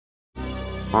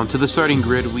Onto the starting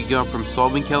grid, we got from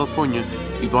Solvang, California,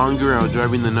 Yvonne Guerrero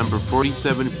driving the number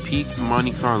 47 Peak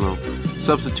Monte Carlo,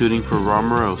 substituting for Rob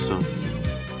Moroso.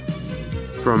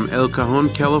 From El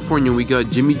Cajon, California, we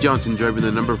got Jimmy Johnson driving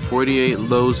the number 48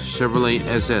 Lowe's Chevrolet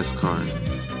SS car.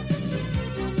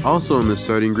 Also on the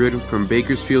starting grid, from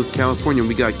Bakersfield, California,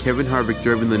 we got Kevin Harvick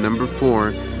driving the number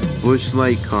 4 Busch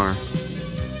Light car.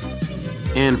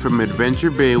 And from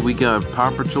Adventure Bay, we got Paw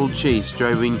Patrol Chase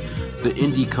driving the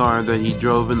Indy car that he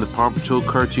drove in the Paw Patrol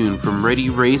cartoon from Ready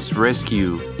Race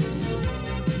Rescue.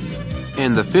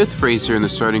 And the fifth racer in the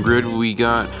starting grid, we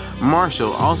got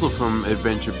Marshall, also from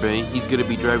Adventure Bay. He's going to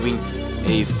be driving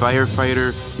a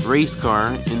firefighter race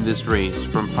car in this race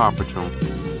from Paw Patrol.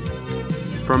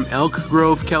 From Elk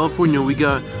Grove, California, we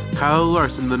got Kyle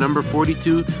Larson, the number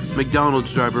 42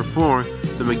 McDonald's driver for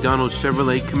the McDonald's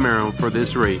Chevrolet Camaro for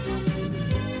this race.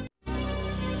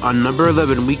 On number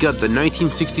 11, we got the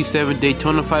 1967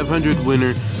 Daytona 500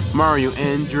 winner, Mario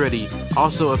Andretti,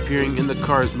 also appearing in the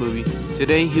Cars movie.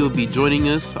 Today, he will be joining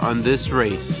us on this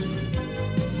race.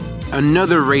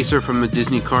 Another racer from the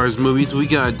Disney Cars movies, we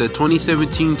got the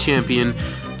 2017 champion,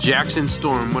 Jackson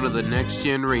Storm, one of the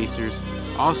next-gen racers.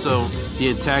 Also, the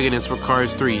antagonist for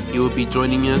Cars 3. He will be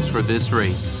joining us for this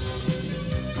race.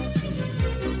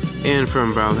 And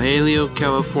from Vallejo,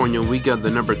 California, we got the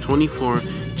number 24,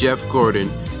 Jeff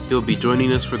Gordon. He'll be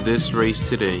joining us for this race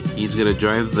today. He's going to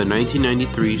drive the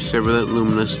 1993 Chevrolet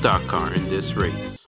Lumina stock car in this race.